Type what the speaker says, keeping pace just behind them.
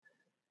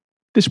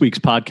This week's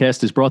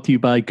podcast is brought to you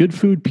by Good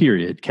Food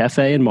Period,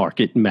 Cafe and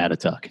Market in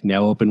Mattituck.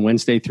 Now open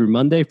Wednesday through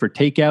Monday for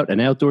takeout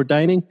and outdoor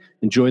dining.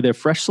 Enjoy their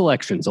fresh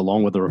selections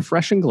along with a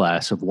refreshing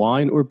glass of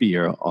wine or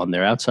beer on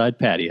their outside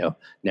patio.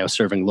 Now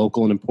serving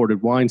local and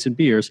imported wines and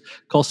beers.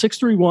 Call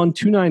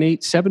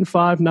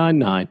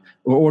 631-298-7599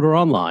 or order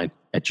online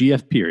at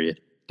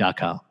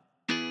gfperiod.com.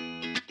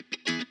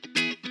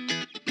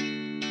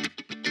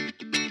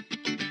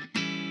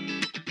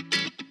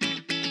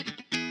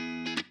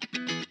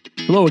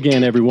 Hello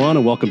again, everyone,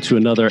 and welcome to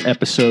another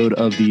episode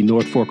of the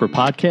North Forker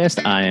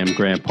Podcast. I am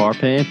Grant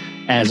Parpan.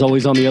 As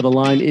always, on the other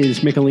line is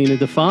Michelina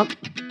DeFont.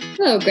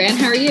 Hello, Grant.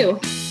 How are you?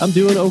 I'm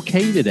doing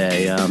okay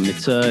today.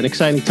 It's an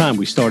exciting time.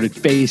 We started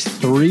phase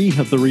 3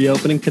 of the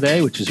reopening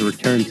today, which is a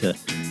return to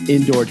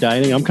indoor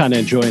dining. I'm kind of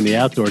enjoying the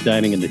outdoor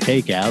dining and the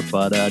takeout,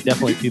 but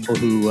definitely people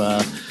who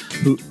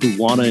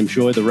want to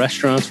enjoy the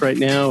restaurants right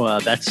now,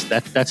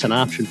 that's an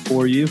option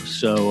for you.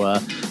 So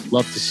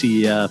love to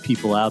see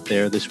people out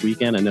there this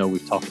weekend. I know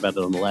we've talked about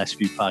it on the last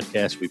few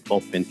podcasts. We've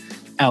both been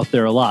out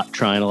there a lot,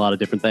 trying a lot of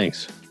different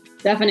things.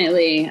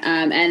 Definitely.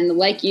 And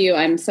like you,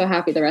 I'm so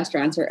happy the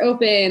restaurants are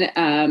open.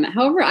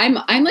 However,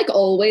 I'm like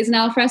always an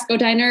alfresco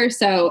diner.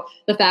 So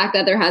the fact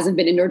that there hasn't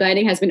been indoor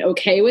dining has been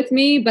okay with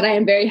me, but I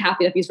am very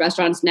happy that these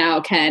restaurants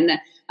now can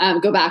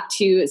go back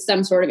to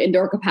some sort of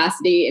indoor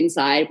capacity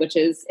inside, which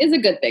is a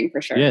good thing for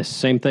sure. Yes,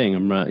 same thing.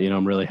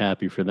 I'm really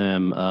happy for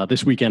them.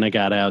 This weekend I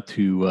got out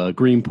to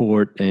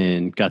Greenport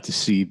and got to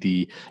see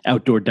the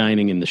outdoor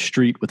dining in the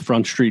street with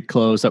Front Street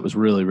closed. That was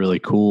really, really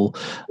cool.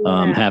 Yeah.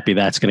 I'm happy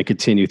that's going to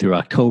continue through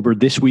October.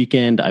 This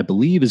weekend, I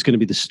believe, is going to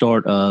be the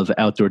start of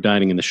outdoor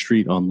dining in the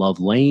street on Love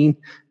Lane.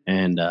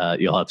 And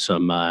you'll have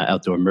some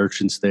outdoor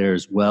merchants there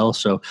as well.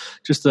 So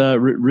just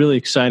really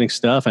exciting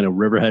stuff. I know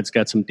Riverhead's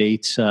got some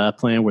dates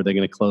planned where they're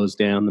going to close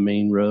down the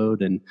main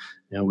road. And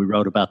we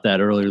wrote about that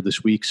earlier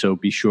this week. So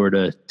be sure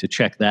to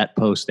check that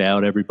post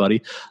out,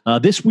 everybody.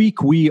 This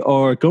week, we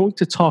are going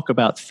to talk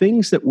about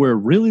things that we're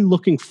really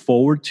looking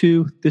forward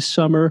to this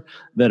summer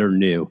that are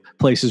new.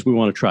 Places we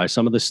want to try.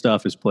 Some of this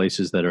stuff is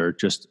places that are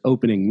just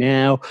opening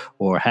now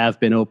or have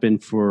been open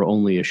for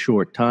only a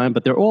short time.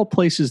 But they're all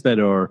places that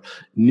are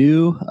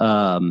new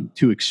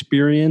to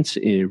experience,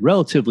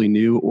 relatively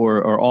new, or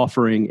are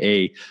offering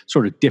a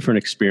sort of different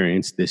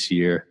experience this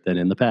year than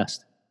in the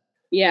past.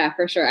 Yeah,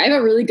 for sure. I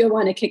have a really good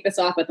one to kick this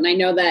off with, and I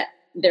know that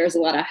there's a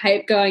lot of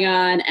hype going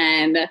on,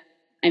 and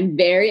I'm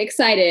very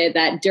excited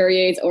that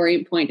Duryea's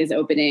Orient Point is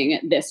opening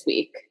this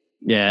week.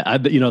 Yeah,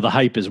 the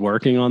hype is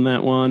working on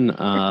that one.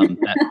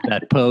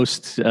 That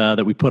post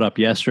that we put up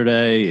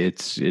yesterday,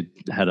 it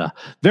had a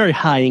very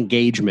high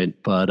engagement,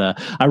 but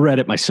I read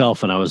it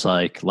myself and I was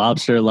like,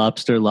 lobster.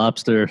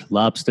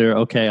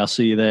 Okay, I'll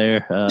see you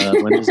there.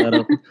 When is that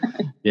open?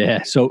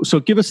 Yeah, so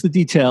give us the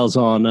details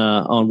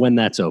on when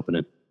that's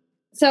opening.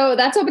 So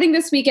that's opening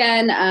this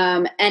weekend,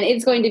 and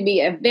it's going to be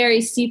a very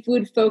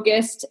seafood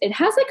focused. It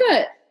has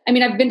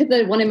I've been to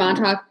the one in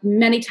Montauk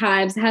many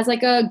times. It has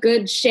like a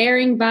good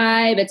sharing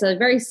vibe. It's a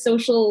very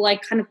social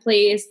kind of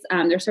place.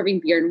 They're serving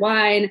beer and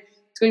wine.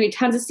 It's going to be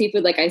tons of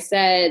seafood. Like I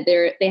said,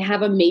 they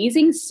have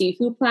amazing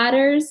seafood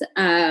platters,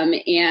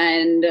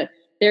 and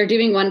they're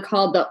doing one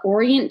called the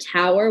Orient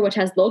Tower, which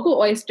has local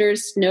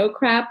oysters, snow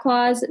crab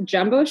claws,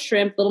 jumbo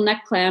shrimp, little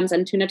neck clams,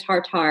 and tuna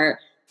tartare.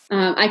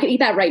 I could eat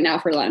that right now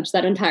for lunch,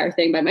 that entire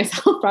thing by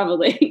myself,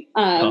 probably.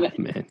 Oh,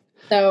 man.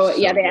 So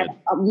yeah, they have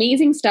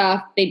amazing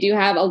stuff. They do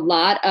have a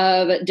lot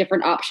of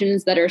different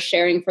options that are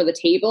sharing for the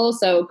table.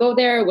 So go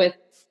there with,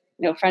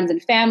 friends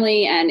and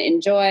family and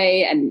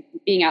enjoy, and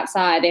being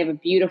outside. They have a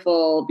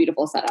beautiful,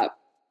 beautiful setup.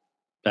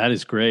 That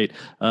is great.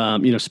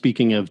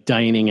 Speaking of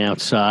dining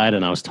outside,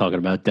 and I was talking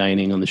about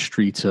dining on the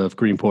streets of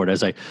Greenport,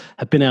 as I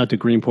have been out to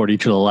Greenport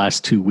each of the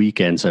last 2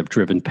 weekends, I've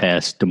driven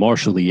past De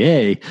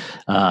Marchelier,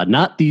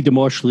 not the De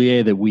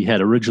Marchelier that we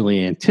had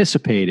originally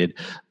anticipated,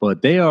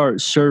 but they are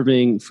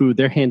serving food.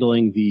 They're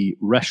handling the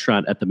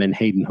restaurant at the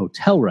Menhaden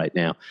Hotel right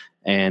now.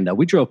 And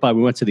we drove by.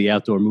 We went to the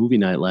outdoor movie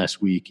night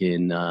last week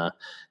in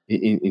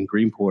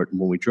Greenport, and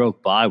when we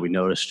drove by, we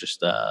noticed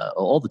just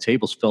all the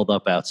tables filled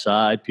up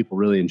outside. People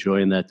really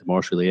enjoying that De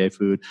Marchelier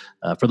food.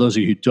 For those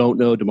of you who don't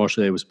know, De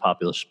Marchelier was a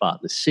popular spot in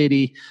the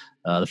city.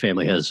 The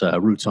family has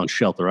roots on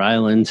Shelter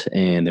Island,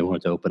 and they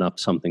wanted to open up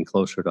something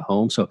closer to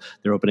home. So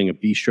they're opening a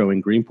bistro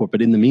in Greenport.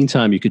 But in the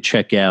meantime, you could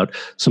check out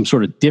some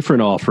sort of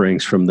different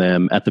offerings from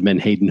them at the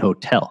Menhaden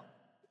Hotel.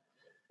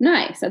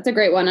 Nice. That's a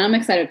great one. I'm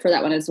excited for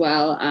that one as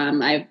well.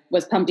 I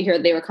was pumped to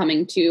hear they were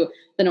coming to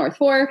the North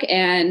Fork,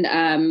 and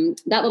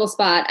that little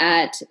spot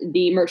at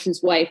the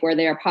Merchant's Wife where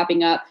they are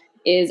popping up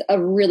is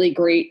a really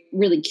great,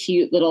 really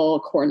cute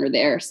little corner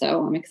there.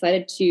 So I'm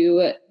excited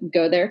to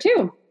go there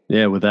too.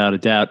 Yeah, without a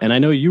doubt. And I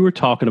know you were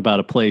talking about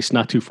a place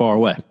not too far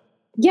away.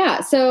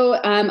 Yeah, so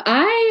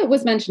I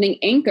was mentioning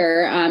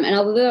Anchor, and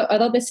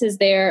although this is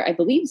their, I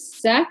believe,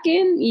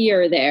 second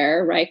year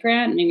there, right,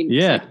 Grant? Maybe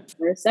Yeah.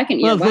 second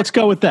year. Well, Wow. let's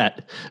go with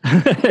that.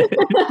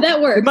 That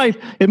works.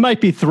 It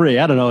might be three.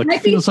 I don't know.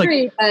 It feels like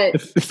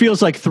it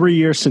feels like 3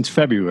 years since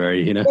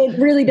February. You know, it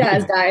really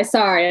does, guys.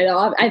 Sorry,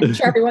 I'm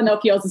sure everyone though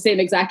feels the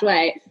same exact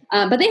way.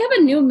 But they have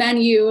a new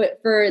menu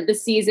for the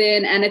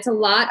season, and it's a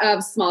lot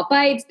of small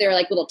bites. They're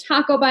like little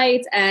taco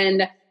bites,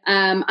 and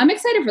I'm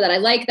excited for that. I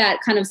like that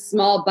kind of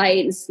small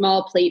bite and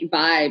small plate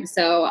vibe.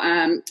 So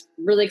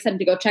really excited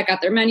to go check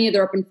out their menu.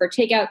 They're open for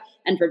takeout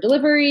and for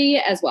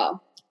delivery as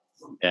well.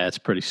 Yeah, it's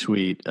pretty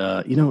sweet.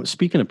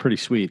 Speaking of pretty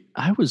sweet,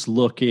 I was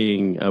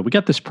looking, we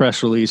got this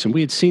press release and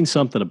we had seen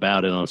something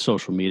about it on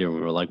social media. And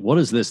we were like, what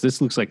is this?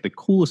 This looks like the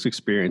coolest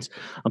experience.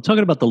 I'm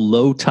talking about the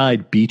Low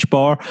Tide Beach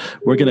Bar.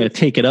 We're going to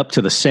take it up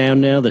to the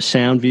Sound now, the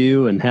Sound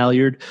View and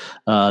Halyard.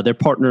 They're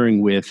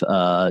partnering with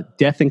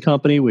Death and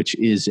Company, which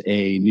is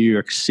a New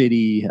York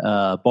City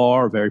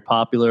bar, very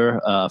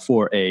popular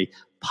for a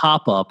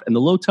pop-up. And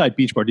the Low Tide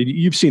Beach Bar,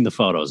 you've seen the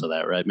photos of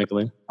that, right,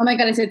 Michelina? Oh my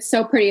goodness, it's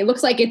so pretty. It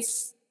looks like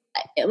it's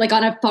like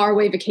on a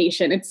faraway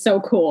vacation. It's so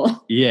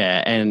cool.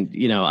 Yeah, and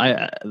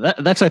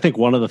that's I think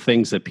one of the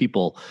things that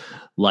people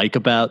like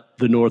about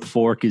the North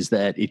Fork is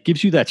that it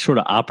gives you that sort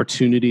of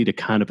opportunity to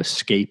kind of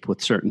escape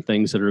with certain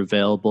things that are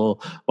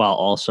available, while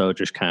also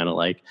just kind of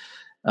like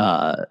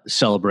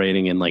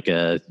celebrating in like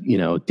a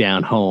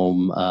down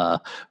home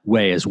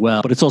way as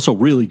well. But it's also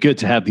really good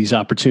to have these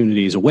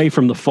opportunities away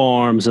from the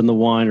farms and the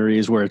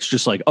wineries where it's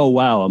just like, oh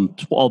wow,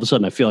 all of a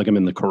sudden I feel like I'm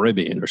in the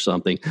Caribbean or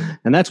something.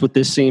 And that's what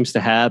this seems to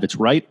have. It's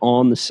right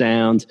on the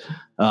Sound.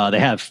 They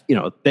have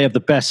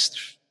the best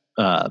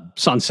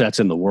sunsets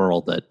in the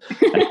world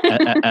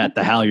at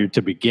the Halyard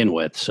to begin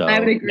with. So I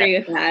would agree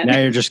with that. Now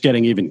you're just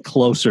getting even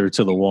closer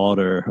to the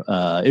water.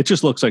 It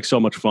just looks like so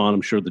much fun.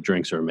 I'm sure the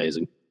drinks are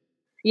amazing.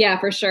 Yeah,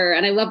 for sure.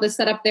 And I love the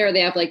setup there.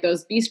 They have like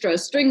those bistro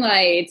string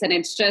lights, and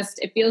it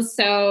feels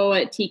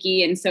so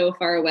tiki and so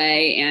far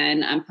away.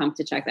 And I'm pumped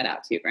to check that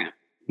out too, Grant.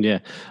 Yeah.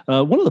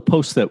 One of the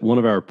posts that one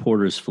of our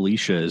reporters,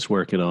 Felicia, is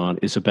working on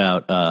is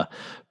about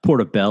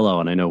Portobello.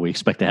 And I know we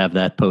expect to have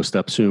that post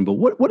up soon. But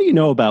what do you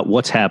know about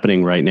what's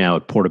happening right now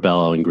at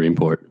Portobello in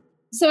Greenport?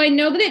 So I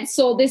know that it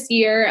sold this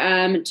year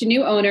to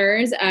new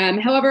owners.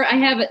 However, I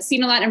have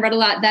seen a lot and read a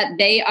lot that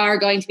they are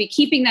going to be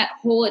keeping that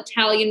whole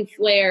Italian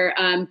flair,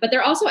 but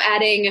they're also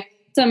adding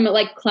some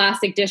like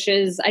classic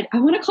dishes. I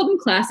want to call them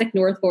classic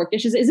North Fork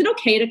dishes. Is it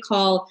okay to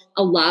call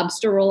a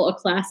lobster roll a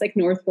classic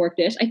North Fork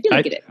dish? I feel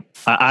like it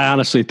is. I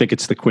honestly think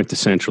it's the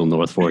quintessential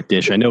North Fork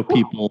dish. I know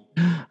people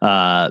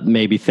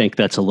maybe think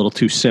that's a little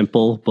too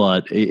simple,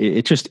 but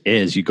it just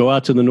is. You go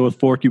out to the North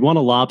Fork, you want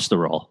a lobster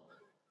roll.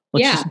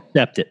 Let's just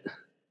accept it.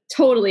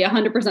 Totally,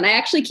 100%. I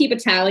actually keep a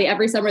tally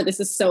every summer. This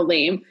is so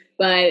lame,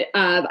 but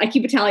I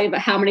keep a tally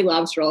about how many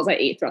lobster rolls I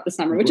ate throughout the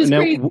summer, which is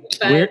crazy.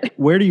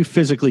 Where do you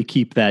physically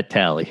keep that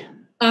tally?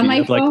 On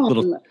my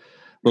phone. Like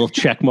little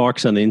check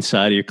marks on the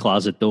inside of your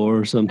closet door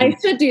or something? I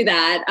should do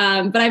that,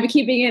 but I've been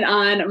keeping it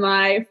on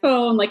my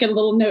phone, like in a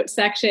little note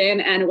section,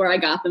 and where I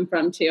got them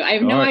from too. I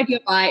have no idea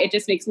why. It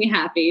just makes me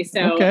happy.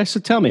 So okay, so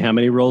tell me, how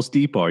many rolls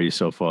deep are you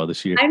so far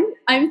this year?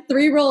 I'm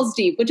 3 rolls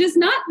deep, which is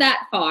not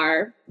that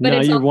far. But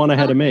no, you're one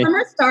ahead of me.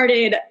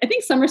 I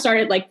think summer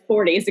started like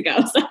 4 days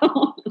ago.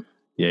 So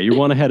yeah, you're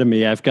one ahead of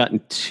me. I've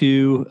gotten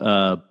 2,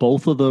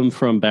 both of them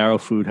from Barrow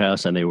Food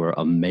House, and they were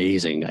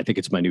amazing. I think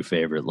it's my new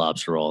favorite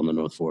lobster roll in the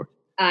North Fork.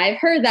 I've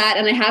heard that,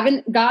 and I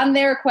haven't gone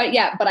there quite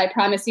yet, but I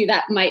promise you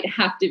that might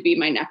have to be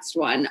my next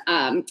one.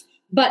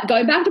 But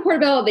going back to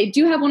Portobello, they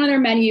do have one on their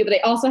menu, but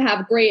they also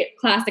have great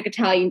classic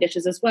Italian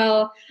dishes as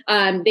well.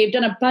 They've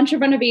done a bunch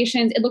of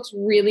renovations. It looks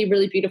really,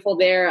 really beautiful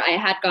there. I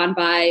had gone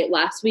by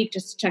last week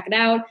just to check it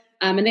out.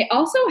 And they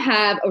also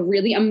have a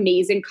really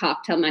amazing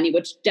cocktail menu,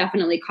 which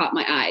definitely caught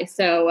my eye.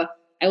 So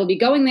I will be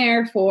going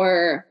there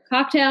for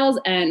cocktails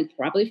and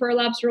probably for a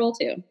lobster roll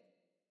too.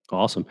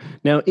 Awesome.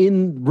 Now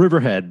in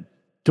Riverhead,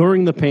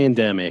 during the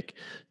pandemic,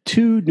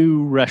 2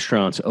 new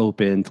restaurants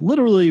opened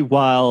literally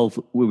while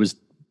it was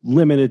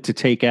limited to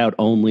takeout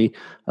only.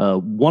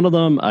 One of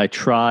them I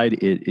tried.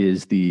 It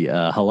is the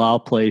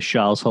halal place,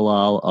 Shah's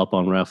Halal, up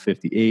on Route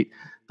 58.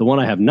 The one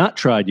I have not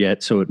tried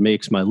yet, so it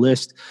makes my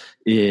list,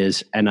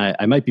 is, and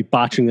I might be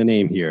botching the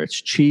name here,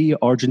 it's Chi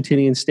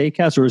Argentinian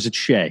Steakhouse, or is it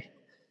Shea?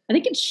 I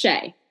think it's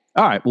Shea.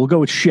 All right, we'll go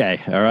with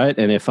Shea. All right.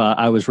 And if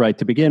I was right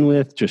to begin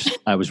with, just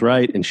I was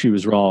right and she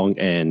was wrong.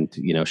 And,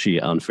 she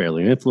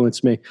unfairly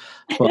influenced me.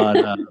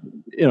 But,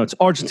 it's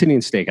Argentinian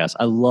Steakhouse.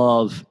 I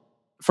love,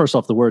 first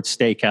off, the word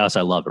steakhouse.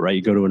 I love it, right?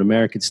 You go to an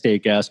American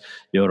steakhouse,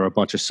 you order a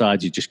bunch of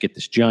sides, you just get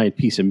this giant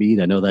piece of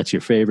meat. I know that's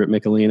your favorite,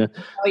 Michelina.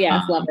 Oh,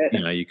 yeah, love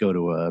it. You go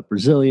to a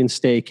Brazilian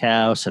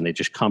steakhouse and they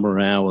just come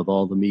around with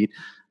all the meat.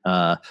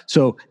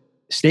 So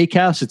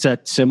steakhouse, it's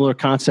that similar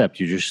concept.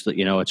 You just,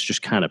 it's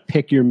just kind of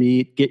pick your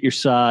meat, get your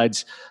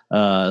sides.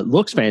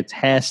 Looks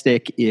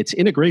fantastic. It's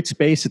in a great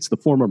space. It's the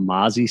former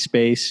Mozzie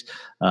space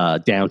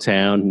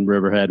downtown in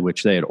Riverhead,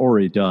 which they had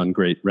already done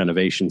great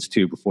renovations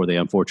to before they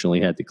unfortunately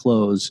had to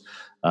close.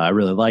 I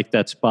really like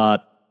that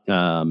spot.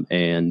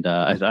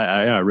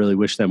 I really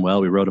wish them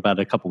well. We wrote about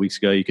it a couple weeks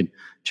ago. You can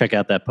check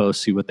out that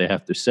post, see what they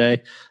have to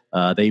say.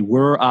 They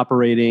were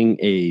operating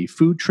a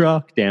food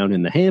truck down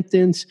in the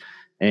Hamptons,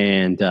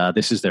 and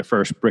this is their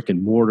first brick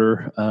and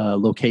mortar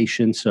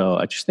location. So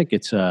I just think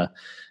it's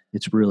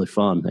really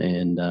fun,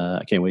 and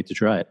I can't wait to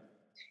try it.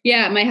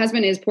 Yeah, my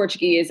husband is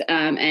Portuguese,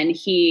 and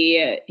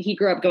he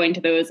grew up going to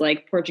those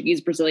like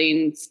Portuguese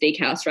Brazilian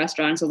steakhouse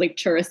restaurants, so like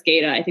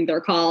Churrasqueira, I think they're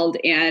called.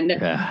 And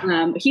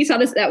he saw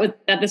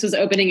that this was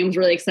opening and was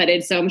really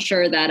excited. So I'm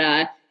sure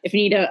that if you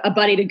need a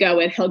buddy to go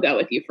with, he'll go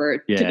with you to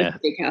the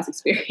steakhouse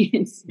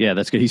experience. Yeah,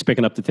 that's good. He's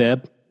picking up the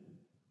tab.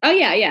 Oh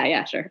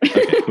yeah, sure.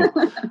 Okay,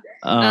 cool.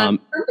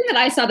 Something that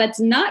I saw that's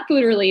not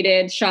food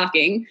related,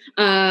 shocking,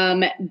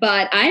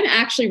 but I'm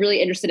actually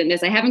really interested in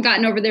this. I haven't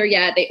gotten over there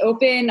yet. They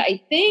opened, I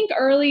think,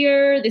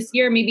 earlier this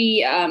year,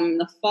 maybe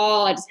the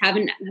fall. I just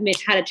haven't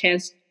had a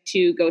chance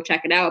to go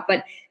check it out.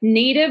 But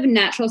Native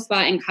Natural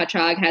Spa in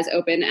Cutchogue has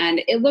opened,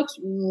 and it looks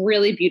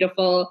really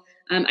beautiful.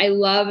 I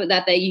love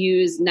that they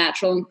use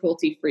natural and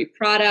cruelty-free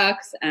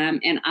products,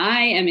 and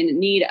I am in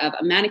need of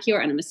a manicure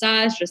and a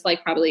massage, just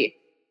like probably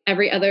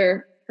every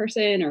other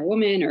person or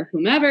woman or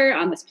whomever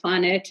on this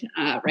planet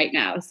right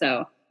now.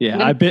 So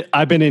yeah,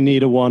 I've been in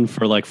need of one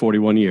for like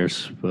 41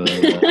 years. But,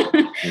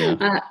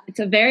 it's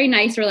a very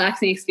nice,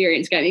 relaxing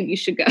experience. Maybe you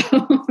should go.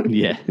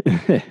 Yeah.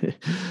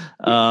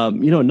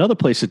 Another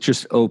place that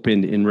just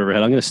opened in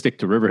Riverhead. I'm going to stick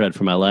to Riverhead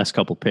for my last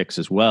couple picks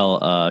as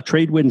well.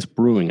 Trade Winds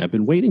Brewing. I've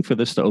been waiting for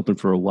this to open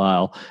for a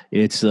while.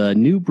 It's a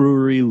new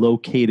brewery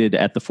located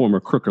at the former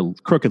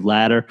Crooked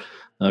Ladder.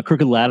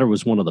 Crooked Ladder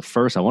was one of the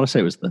first, I want to say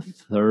it was the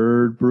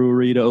third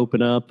brewery to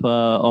open up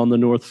on the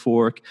North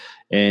Fork,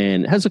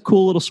 and it has a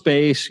cool little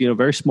space,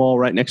 very small,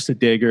 right next to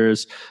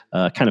Diggers.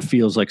 Kind of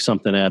feels like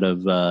something out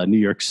of New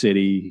York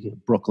City,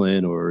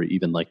 Brooklyn, or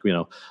even like,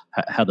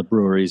 how the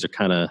breweries are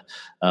kind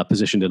of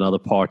positioned in other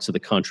parts of the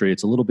country.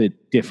 It's a little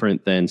bit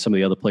different than some of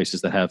the other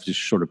places that have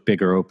just sort of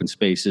bigger open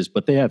spaces,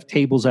 but they have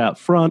tables out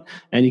front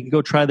and you can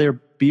go try their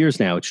beers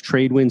now. It's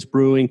Trade Winds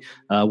Brewing.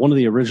 One of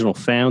the original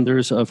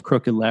founders of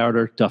Crooked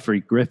Ladder,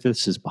 Duffy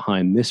Griffiths, is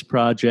behind this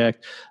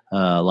project.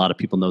 A lot of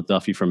people know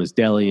Duffy from his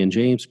deli in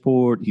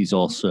Jamesport. He's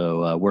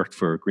also worked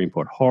for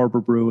Greenport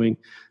Harbor Brewing.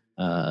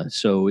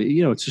 So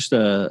it's just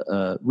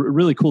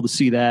really cool to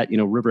see that.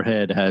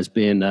 Riverhead has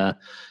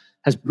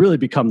really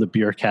become the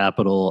beer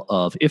capital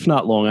of, if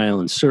not Long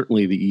Island,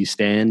 certainly the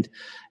East End.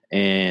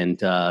 And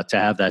to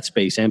have that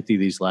space empty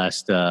these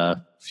last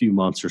few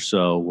months or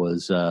so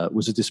was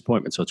a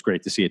disappointment. So it's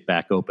great to see it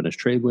back open as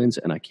Trade Winds,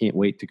 and I can't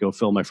wait to go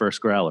fill my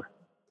first growler.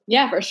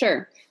 Yeah, for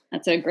sure.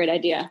 That's a great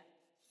idea.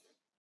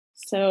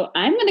 So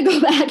I'm going to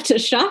go back to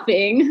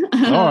shopping.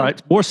 All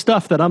right. More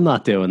stuff that I'm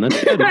not doing.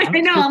 That's good. I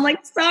know. I'm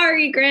like,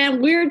 sorry,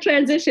 Graham, weird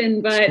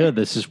transition, but it's good.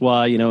 This is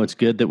why, it's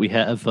good that we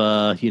have,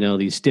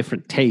 these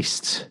different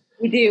tastes.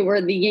 We do.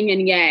 We're the yin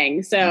and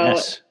yang. So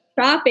yes.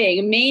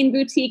 Shopping, Main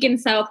Boutique in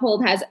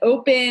Southold has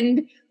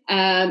opened.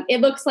 It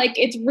looks like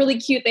it's really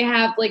cute. They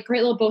have like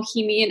great little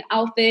bohemian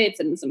outfits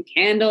and some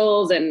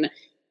candles. And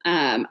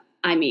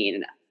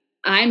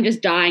I'm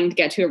just dying to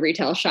get to a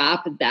retail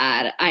shop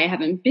that I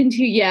haven't been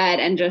to yet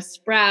and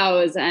just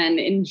browse and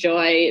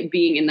enjoy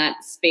being in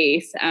that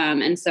space.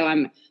 And so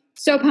I'm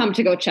so pumped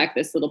to go check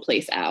this little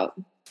place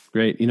out.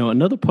 Great.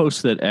 Another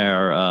post that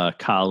our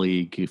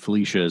colleague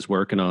Felicia is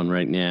working on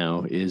right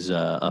now is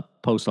a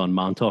post on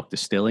Montauk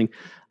Distilling.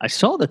 I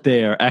saw that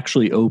they are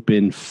actually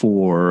open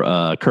for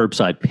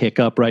curbside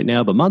pickup right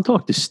now, but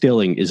Montauk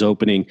Distilling is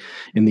opening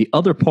in the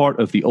other part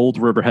of the old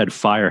Riverhead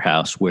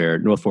Firehouse where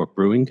North Fork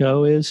Brewing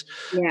Co. is.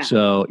 Yeah.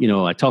 So,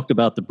 I talked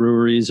about the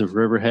breweries of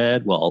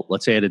Riverhead. Well,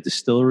 let's add a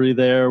distillery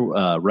there,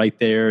 right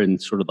there in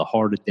sort of the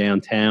heart of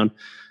downtown.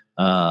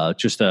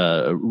 Just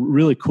a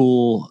really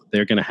cool.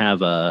 They're going to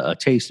have a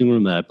tasting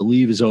room that I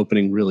believe is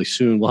opening really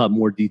soon. We'll have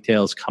more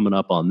details coming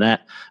up on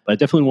that, but I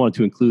definitely wanted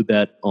to include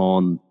that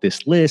on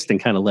this list and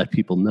kind of let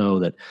people know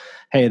that,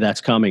 hey, that's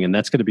coming, and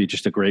that's going to be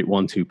just a great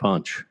 1-2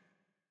 punch.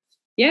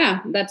 Yeah,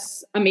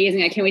 that's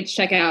amazing. I can't wait to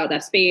check out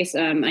that space.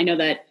 I know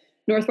that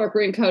North Fork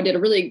Brewing Co. did a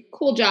really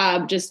cool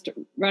job just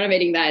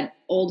renovating that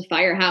old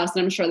firehouse,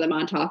 and I'm sure that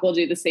Montauk will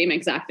do the same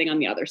exact thing on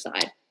the other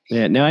side.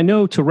 Yeah. Now, I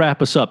know to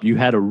wrap us up, you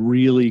had a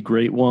really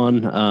great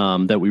one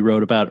that we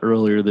wrote about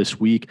earlier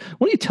this week.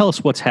 Why don't you tell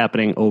us what's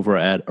happening over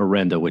at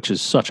Orenda, which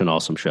is such an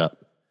awesome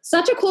shop?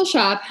 Such a cool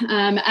shop.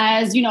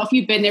 As you know, if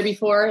you've been there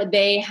before,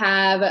 they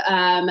have,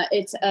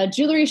 it's a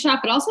jewelry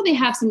shop, but also they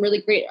have some really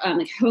great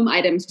like home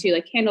items too,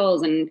 like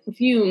candles and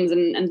perfumes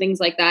and things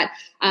like that.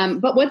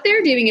 But what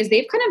they're doing is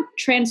they've kind of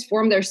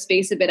transformed their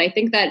space a bit. I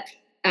think that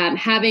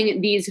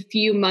having these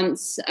few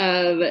months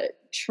of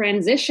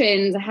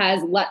transitions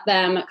has let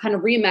them kind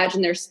of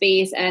reimagine their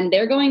space, and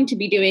they're going to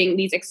be doing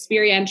these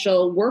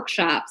experiential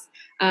workshops.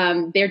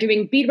 They're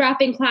doing bead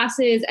wrapping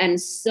classes and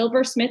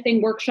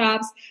silversmithing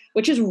workshops,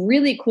 which is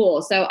really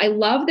cool. So I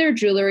love their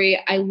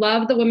jewelry. I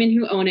love the women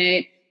who own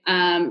it.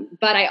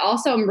 But I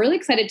also am really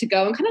excited to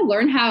go and kind of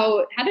learn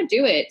how to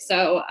do it.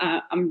 So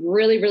I'm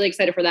really, really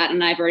excited for that.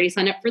 And I've already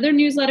signed up for their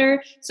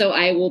newsletter. So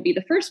I will be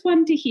the first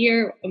one to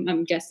hear,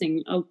 I'm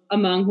guessing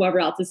among whoever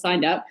else has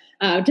signed up,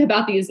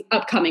 about these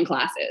upcoming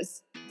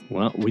classes.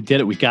 Well, we did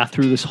it. We got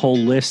through this whole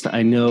list.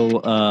 I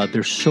know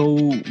there's so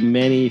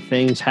many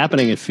things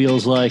happening. It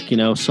feels like,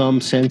 some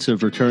sense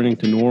of returning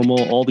to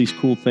normal, all these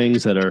cool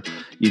things that are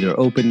either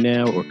open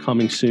now or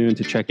coming soon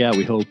to check out.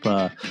 We hope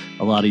a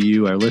lot of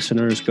you, our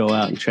listeners, go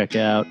out and check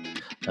out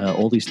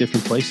all these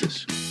different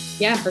places.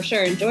 Yeah, for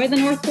sure. Enjoy the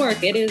North Fork.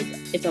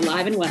 It's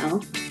alive and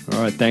well.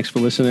 All right. Thanks for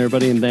listening,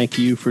 everybody. And thank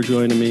you for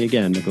joining me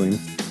again, Nicolina.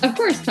 Of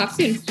course. Talk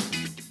soon.